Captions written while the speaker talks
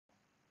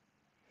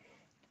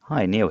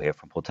Hi, Neil here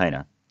from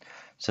Portainer.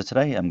 So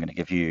today I'm going to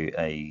give you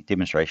a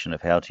demonstration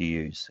of how to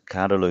use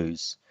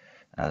Kadalu's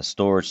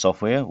storage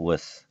software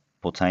with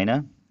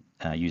Portainer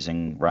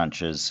using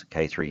Ranch's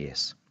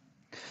K3s.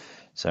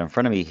 So in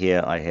front of me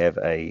here I have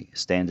a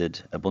standard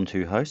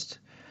Ubuntu host.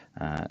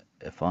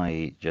 If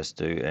I just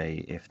do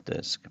a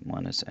fdisk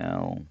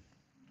 -l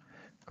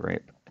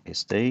grep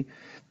sd,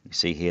 you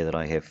see here that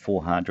I have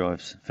 4 hard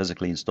drives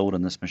physically installed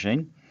in this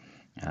machine.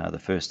 The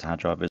first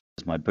hard drive is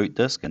my boot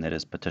disk, and that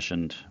is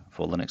partitioned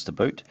for Linux to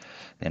boot.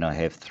 Then I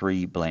have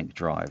 3 blank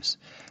drives,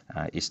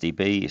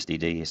 SDB,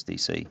 SDD,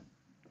 SDC.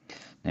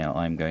 Now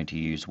I'm going to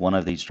use one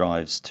of these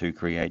drives to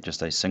create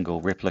just a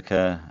single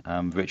replica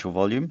virtual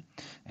volume,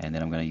 and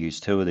then I'm going to use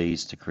 2 of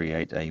these to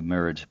create a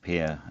mirrored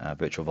pair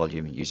virtual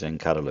volume using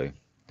Kadalu.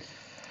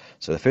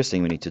 So the first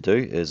thing we need to do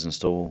is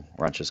install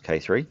Ranch's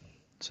K3.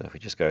 So if we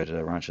just go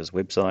to Ranch's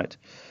website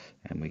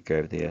and we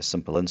go there,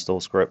 simple install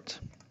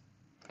script,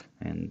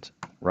 and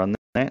run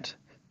that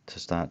to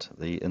start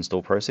the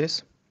install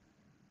process.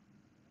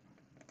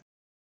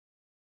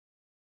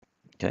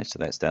 Okay, so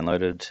that's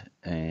downloaded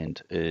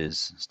and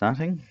is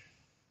starting.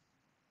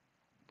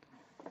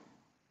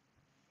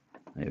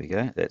 There we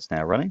go, that's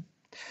now running.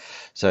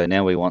 So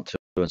now we want to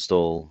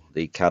install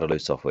the Kadalu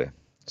software.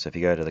 So if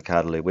you go to the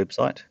Kadalu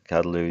website,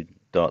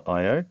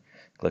 kubectl-kadalu.io,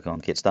 click on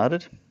Get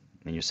Started,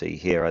 and you see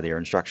here are their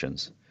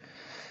instructions.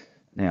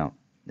 Now,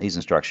 these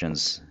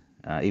instructions,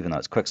 even though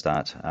it's quick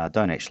start,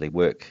 don't actually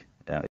work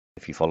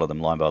if you follow them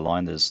line by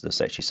line.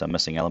 There's actually some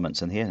missing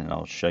elements in here, and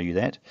I'll show you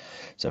that.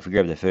 So if we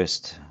grab the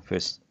first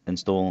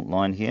install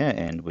line here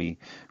and we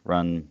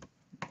run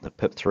the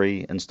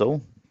pip3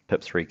 install,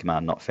 pip3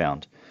 command not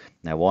found.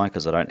 Now why?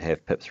 Because I don't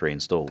have pip3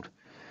 installed.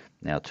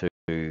 Now to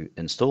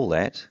install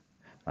that,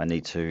 I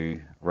need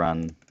to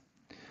run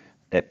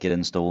apt-get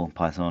install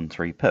python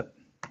 3 pip.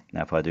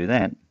 Now if I do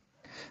that,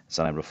 it's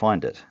unable to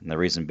find it, and the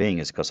reason being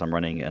is because I'm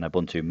running an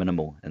Ubuntu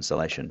minimal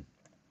installation.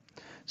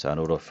 So in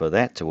order for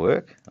that to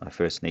work, I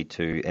first need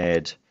to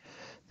add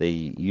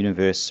the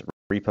universe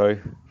repo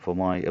for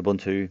my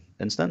Ubuntu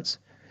instance,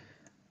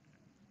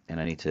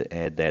 and I need to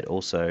add that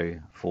also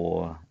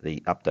for the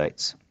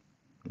updates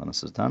when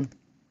this is done.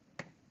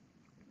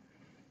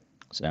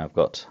 So now I've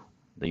got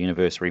the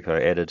universe repo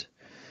added,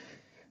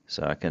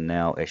 so I can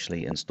now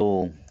actually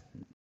install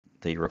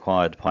the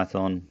required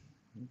Python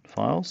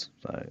files.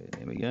 So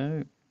there we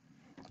go.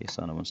 Yes,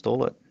 I'm going to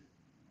install it.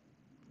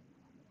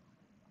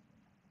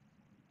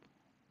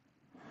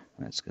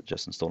 That's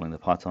just installing the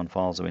Python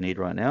files that we need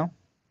right now.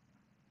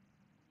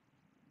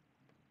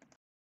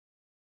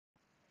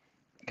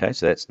 Okay,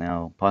 so that's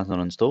now Python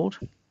installed.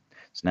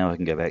 So now we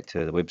can go back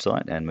to the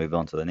website and move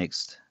on to the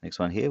next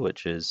one here,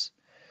 which is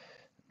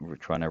we're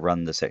trying to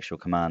run this actual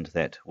command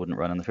that wouldn't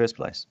run in the first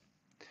place.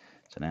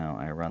 So now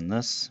I run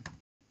this,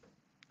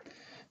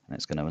 and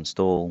it's going to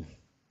install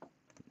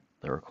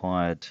the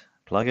required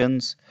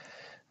plugins.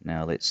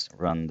 Now let's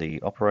run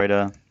the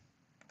operator.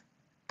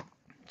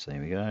 So there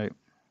we go.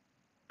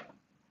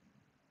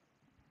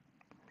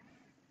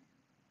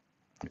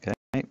 Okay,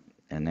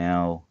 and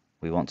now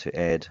we want to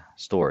add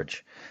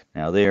storage.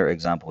 Now their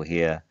example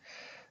here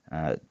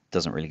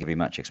doesn't really give you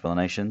much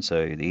explanation,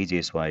 so the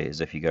easiest way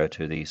is if you go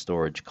to the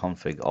storage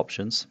config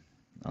options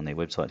on their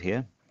website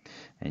here,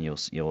 and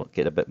you'll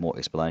get a bit more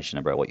explanation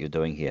about what you're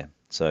doing here.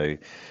 So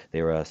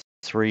there are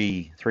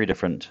three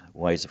different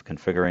ways of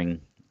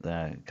configuring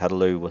the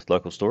Kadalu with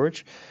local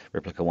storage.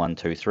 Replica 1,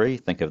 2, 3.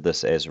 Think of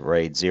this as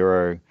RAID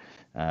 0,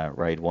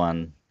 RAID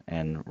 1,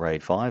 and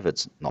RAID 5.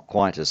 It's not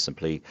quite as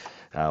simply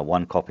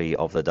 1 copy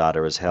of the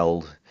data is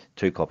held,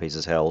 2 copies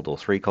is held, or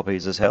 3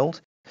 copies is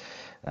held.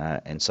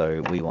 And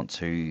so we want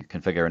to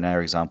configure in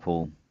our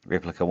example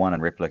replica 1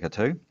 and replica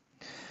 2.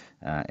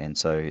 And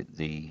so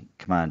the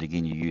command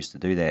again you use to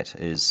do that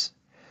is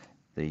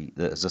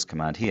this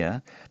command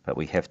here, but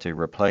we have to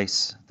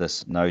replace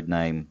this node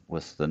name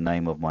with the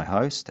name of my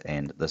host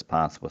and this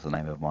path with the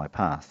name of my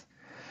path.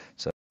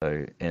 So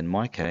in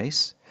my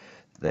case,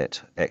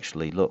 that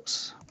actually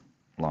looks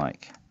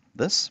like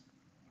this.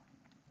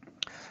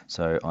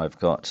 So I've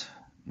got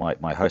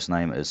my host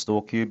name is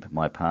storkube,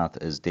 my path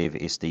is dev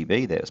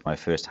SDB, that's my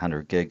first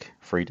 100 gig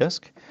free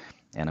disk,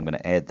 and I'm going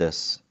to add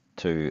this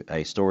to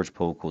a storage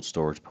pool called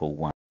storage pool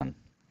 1.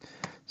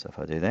 So if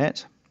I do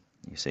that,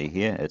 you see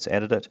here it's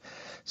added it.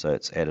 So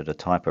it's added a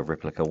type of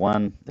replica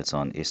 1 that's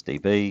on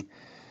SDB,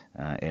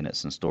 and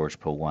it's in storage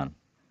pool 1.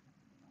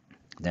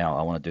 Now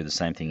I want to do the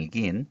same thing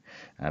again,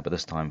 but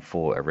this time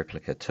for a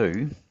replica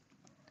 2.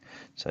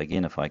 So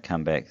again, if I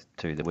come back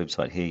to the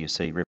website here, you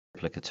see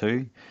replica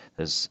 2,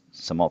 there's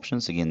some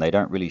options. Again, they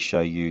don't really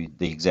show you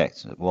the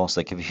exact, whilst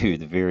they give you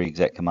the very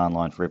exact command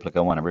line for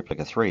replica 1 and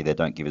replica 3, they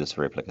don't give you this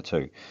for replica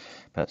 2.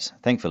 But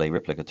thankfully,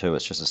 replica 2,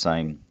 it's just the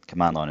same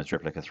command line as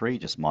replica 3,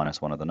 just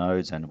minus one of the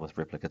nodes and with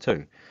replica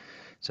 2.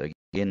 So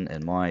again,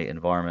 in my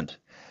environment,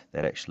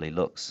 that actually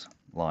looks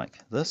like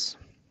this.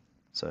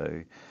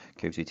 So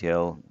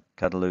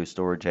kubectl-kadalu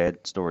storage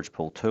add storage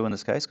pool 2 in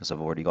this case, because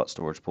I've already got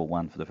storage pool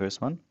 1 for the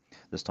first one.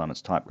 This time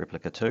it's type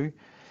replica 2,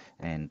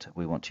 and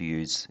we want to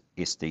use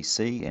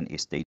SDC and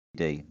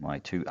SDD, my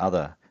 2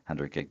 other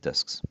 100 gig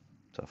disks.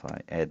 So if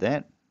I add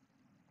that,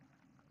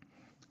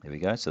 there we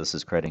go. So this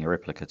is creating a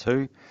replica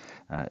 2.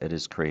 It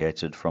is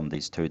created from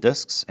these 2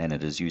 disks, and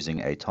it is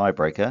using a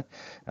tiebreaker.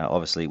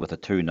 Obviously, with a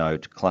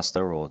 2-node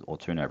cluster or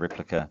 2-node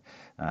replica,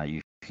 you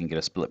can get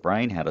a split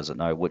brain. How does it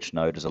know which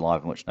node is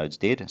alive and which node's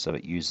dead? So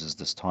it uses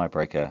this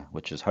tiebreaker,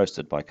 which is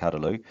hosted by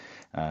Kadalu.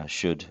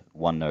 Should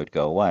one node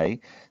go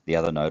away, the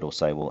other node will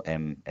say, well,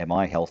 am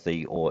I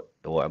healthy or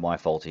am I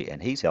faulty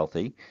and he's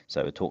healthy?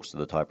 So it talks to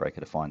the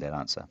tiebreaker to find that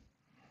answer.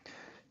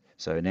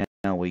 So now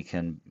we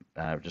can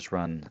just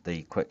run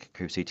the quick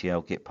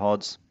kubectl get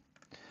pods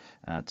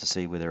to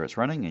see whether it's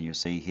running, and you'll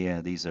see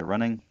here these are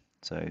running.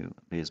 So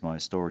there's my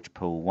storage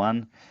pool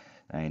 1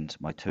 and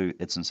my 2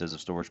 instances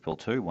of storage pool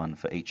 2, one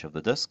for each of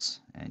the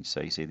disks, and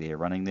so you see they're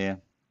running there.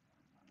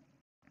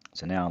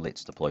 So now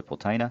let's deploy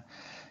Portainer.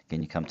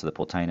 Again, you come to the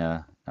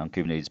Portainer on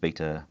Kubernetes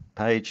beta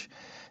page,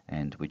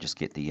 and we just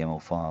get the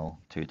YAML file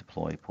to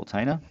deploy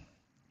Portainer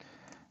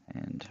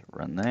and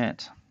run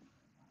that.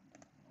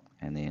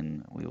 And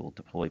then we will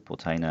deploy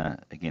Portainer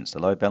against a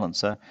load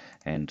balancer,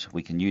 and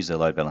we can use the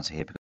load balancer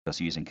here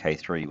because using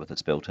K3 with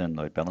its built-in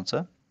load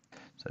balancer.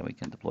 So we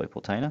can deploy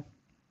Portainer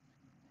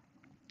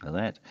like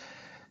that,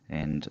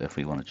 and if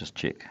we want to just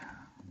check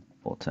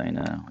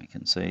Portainer, we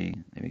can see,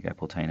 there we go,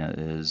 Portainer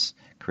is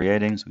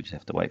creating, so we just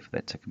have to wait for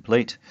that to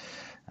complete.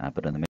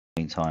 But in the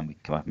meantime, we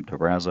can come up into a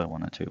browser,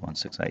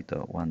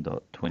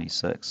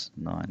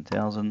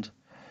 192.168.1.26.9000.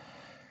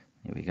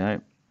 Here we go.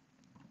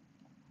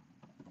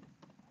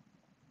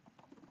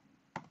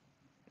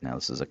 Now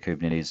this is a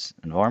Kubernetes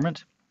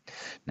environment.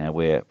 Now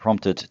we're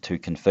prompted to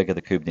configure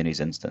the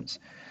Kubernetes instance.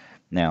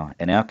 Now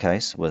in our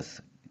case with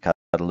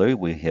Kadalu,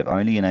 we have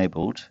only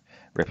enabled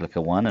replica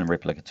 1 and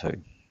replica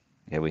 2.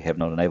 Okay, we have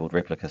not enabled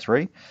replica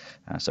 3,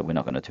 so we're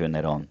not going to turn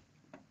that on.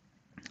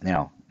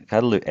 Now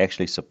Kadalu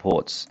actually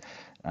supports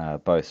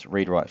both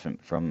read-write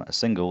from a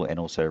single and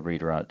also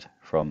read-write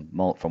from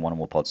one or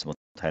more pods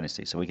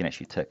simultaneously. So we can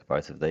actually tick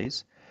both of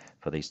these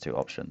for these 2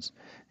 options.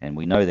 And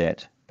we know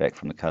that back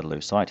from the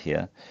Kadalu site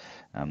here,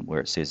 where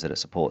it says that it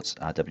supports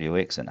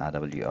RWX and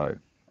RWO.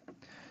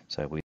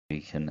 So we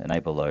can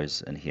enable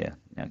those in here.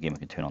 Now again, we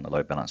can turn on the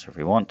load balancer if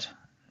we want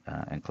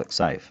and click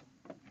Save.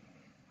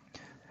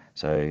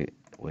 So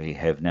we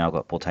have now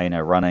got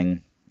Portainer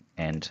running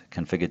and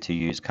configured to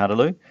use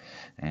Kadalu,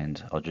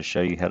 and I'll just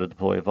show you how to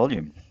deploy a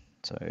volume.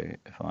 So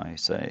if I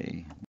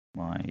say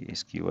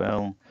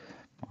MySQL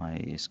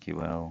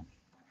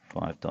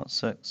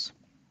 5.6,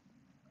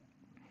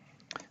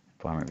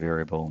 environment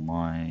variable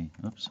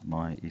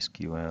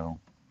MySQL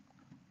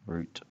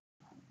root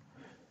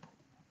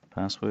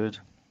password,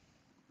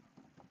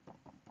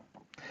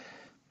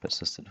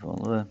 persistent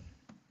folder,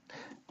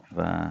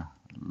 var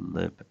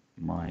lib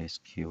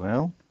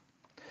MySQL,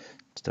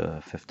 it's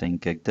a 15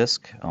 gig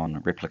disk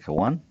on replica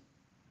 1.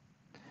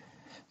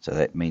 So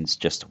that means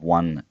just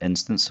one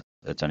instance.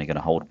 It's only going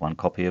to hold one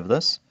copy of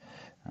this.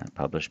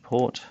 Publish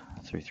port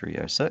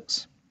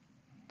 3306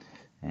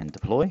 and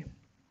deploy.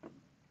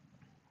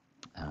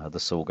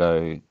 This will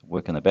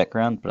work in the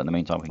background, but in the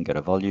meantime we can go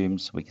to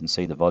volumes. We can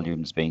see the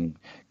volumes being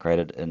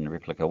created in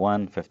replica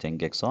 1, 15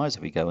 gig size.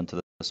 If we go into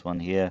this one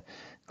here,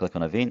 click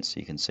on events,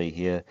 you can see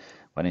here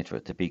waiting for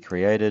it to be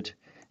created.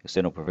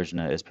 External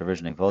provisioner is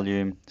provisioning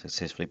volume,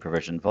 successfully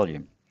provisioned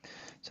volume.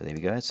 So there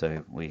we go.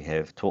 So we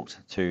have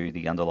talked to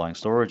the underlying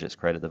storage. It's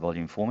created the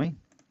volume for me.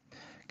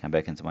 Come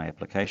back into my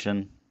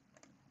application.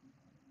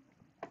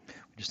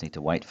 We just need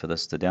to wait for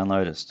this to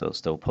download. It's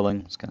still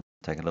pulling. It's going to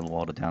take a little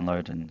while to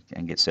download and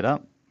get set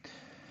up.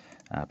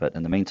 But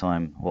in the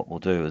meantime, what we'll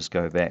do is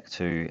go back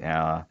to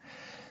our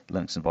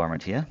Linux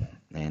environment here.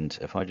 And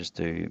if I just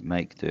do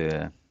make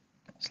dir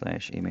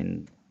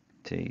 /mnt/sdb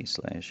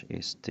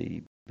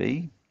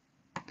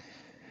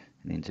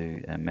and then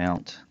do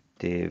mount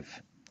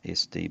dev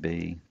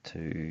sdb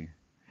to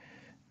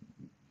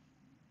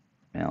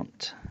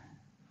mount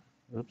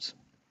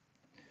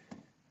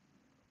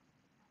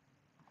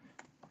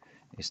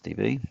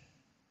sdb,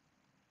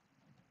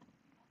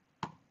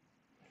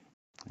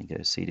 and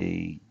go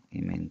cd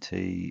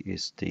mnt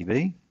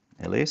sdb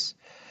ls.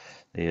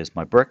 There's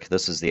my brick.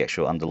 This is the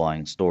actual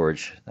underlying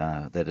storage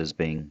that is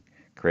being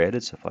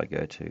created. So if I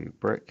go to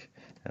brick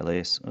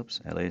ls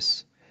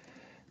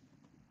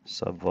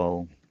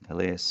subvol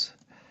ls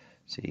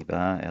cd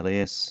bar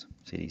ls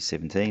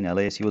cd17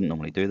 ls, you wouldn't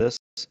normally do this,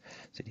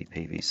 cd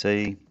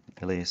pvc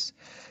ls,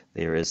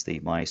 there is the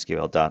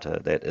MySQL data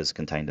that is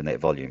contained in that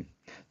volume.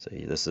 So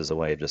this is a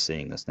way of just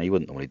seeing this. Now you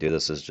wouldn't normally do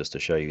this, is just to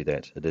show you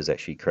that it is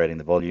actually creating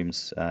the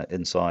volumes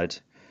inside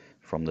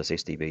from this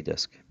SDB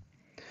disk.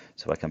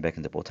 So if I come back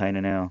into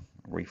Portainer now,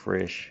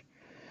 refresh,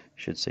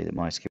 should see that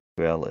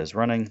MySQL is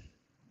running.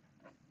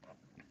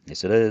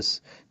 Yes, it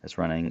is. It's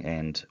running,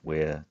 and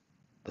we're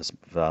this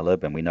var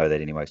lib, and we know that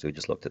anyway, so we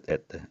just looked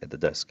at the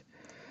disk.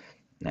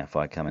 Now if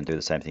I come and do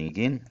the same thing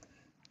again,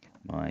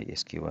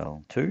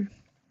 MySQL 2,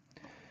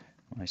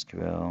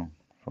 MySQL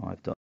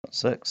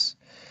 5.6,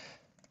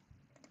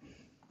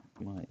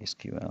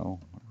 MySQL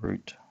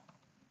root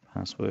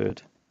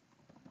password.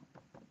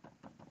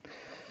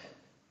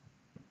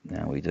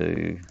 Now we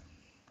do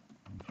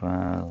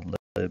var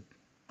lib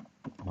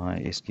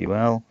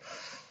mysql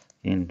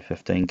in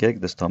 15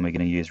 gig. This time we're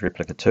going to use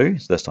replica 2.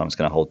 So this time it's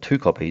going to hold 2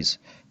 copies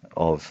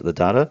of the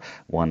data,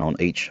 one on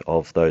each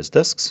of those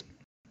disks.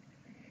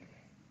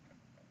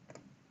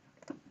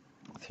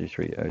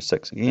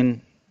 3306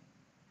 again.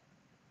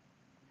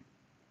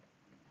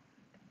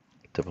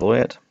 Deploy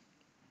it.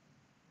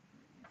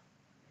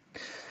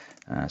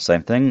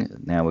 Same thing.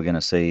 Now we're going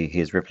to see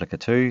here's replica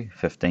 2,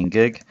 15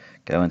 gig.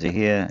 Go into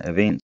here,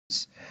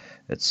 events.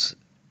 It's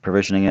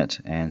provisioning it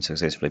and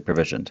successfully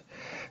provisioned.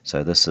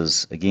 So this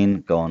is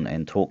again gone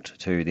and talked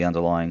to the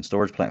underlying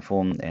storage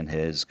platform and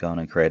has gone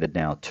and created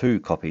now 2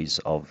 copies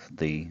of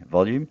the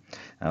volume,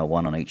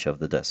 one on each of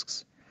the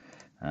disks.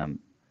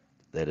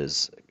 That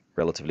is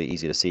relatively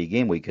easy to see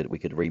again. We could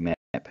remap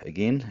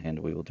again, and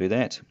we will do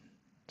that.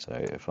 So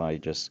if I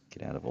just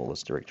get out of all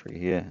this directory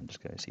here and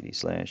just go cd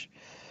 /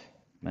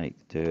 make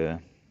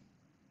dir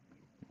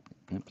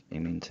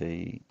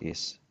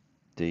mnt-sdc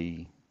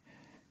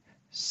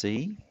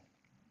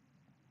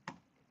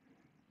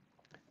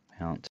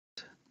mount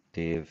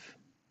dev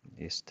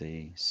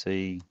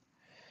sdc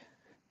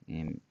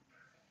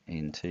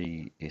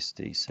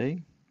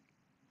mnt-sdc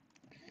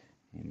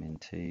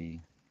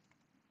mnt.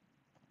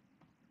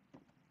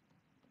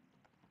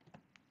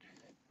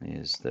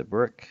 There's the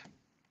brick.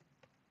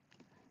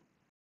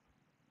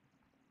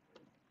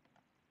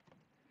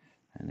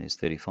 And there's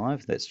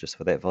 35, that's just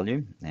for that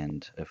volume.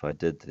 And if I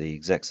did the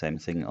exact same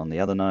thing on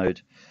the other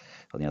node,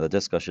 on the other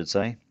disk I should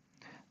say,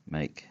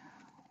 make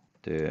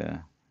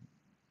dir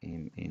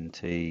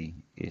mnt-sdd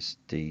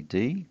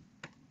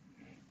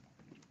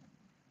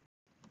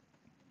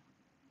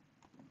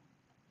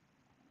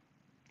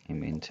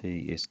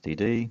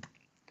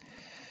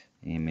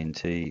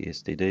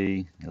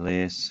mnt-sdd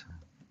ls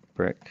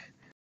brick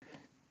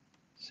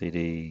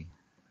cd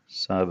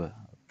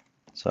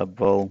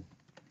subvol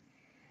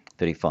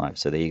 35.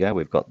 So there you go,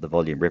 we've got the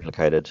volume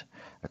replicated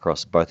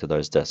across both of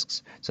those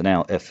disks. So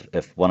now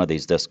if one of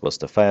these disks was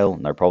to fail,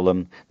 no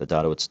problem, the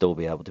data would still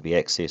be able to be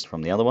accessed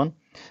from the other one.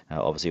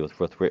 Obviously with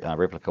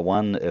replica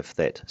 1, if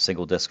that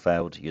single disk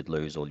failed, you'd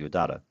lose all your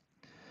data.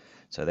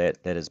 So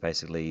that is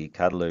basically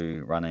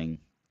Kadalu running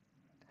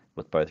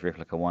with both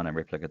replica 1 and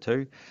replica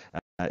 2.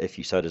 If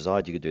you so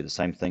desired, you could do the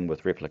same thing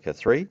with replica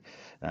 3.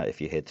 If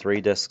you had 3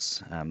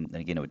 disks,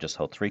 again, it would just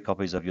hold 3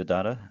 copies of your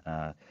data,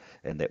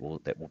 and that will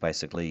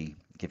basically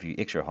give you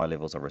extra high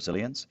levels of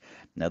resilience.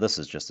 Now, this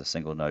is just a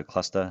single node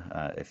cluster.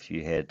 If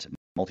you had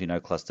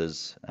multi-node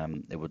clusters,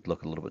 it would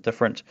look a little bit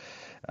different.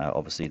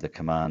 Obviously, the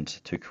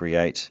command to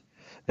create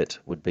it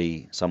would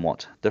be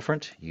somewhat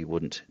different. You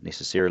wouldn't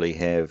necessarily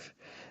have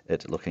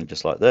it looking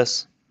just like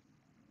this.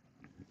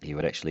 You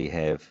would actually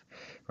have,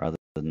 rather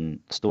than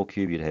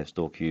storkube, you'd have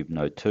storkube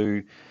node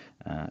 2,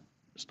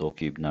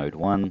 storkube node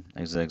 1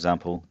 as an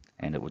example,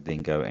 and it would then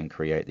go and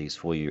create these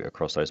for you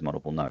across those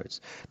multiple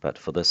nodes. But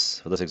for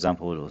this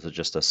example, it was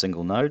just a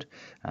single node.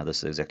 This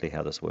is exactly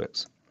how this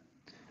works.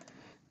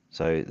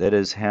 So that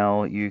is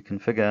how you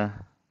configure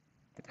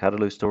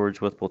Kadalu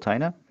storage with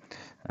Portainer.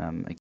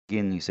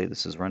 Again, you see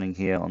this is running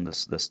here on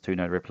this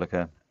 2-node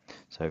replica.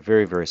 So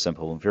very, very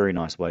simple, very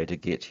nice way to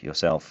get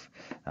yourself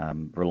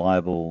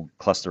reliable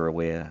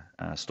cluster-aware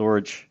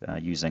storage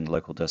using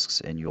local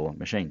disks in your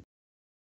machine.